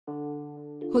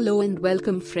Hello and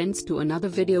welcome friends to another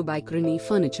video by Krini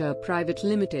Furniture Private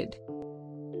Limited.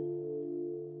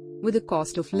 With the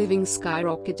cost of living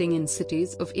skyrocketing in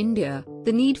cities of India,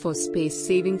 the need for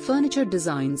space-saving furniture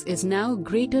designs is now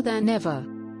greater than ever.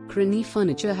 Krini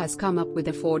Furniture has come up with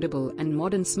affordable and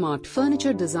modern smart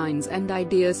furniture designs and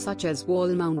ideas such as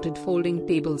wall-mounted folding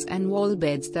tables and wall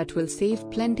beds that will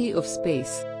save plenty of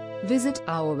space. Visit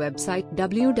our website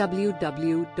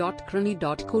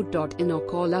www.krini.co.in or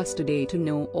call us today to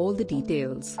know all the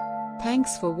details.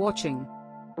 Thanks for watching.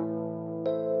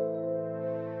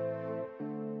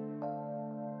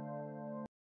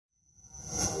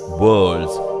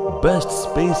 World's best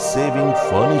space-saving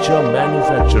furniture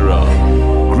manufacturer,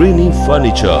 Krini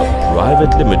Furniture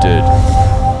Private Limited,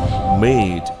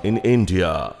 made in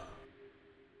India.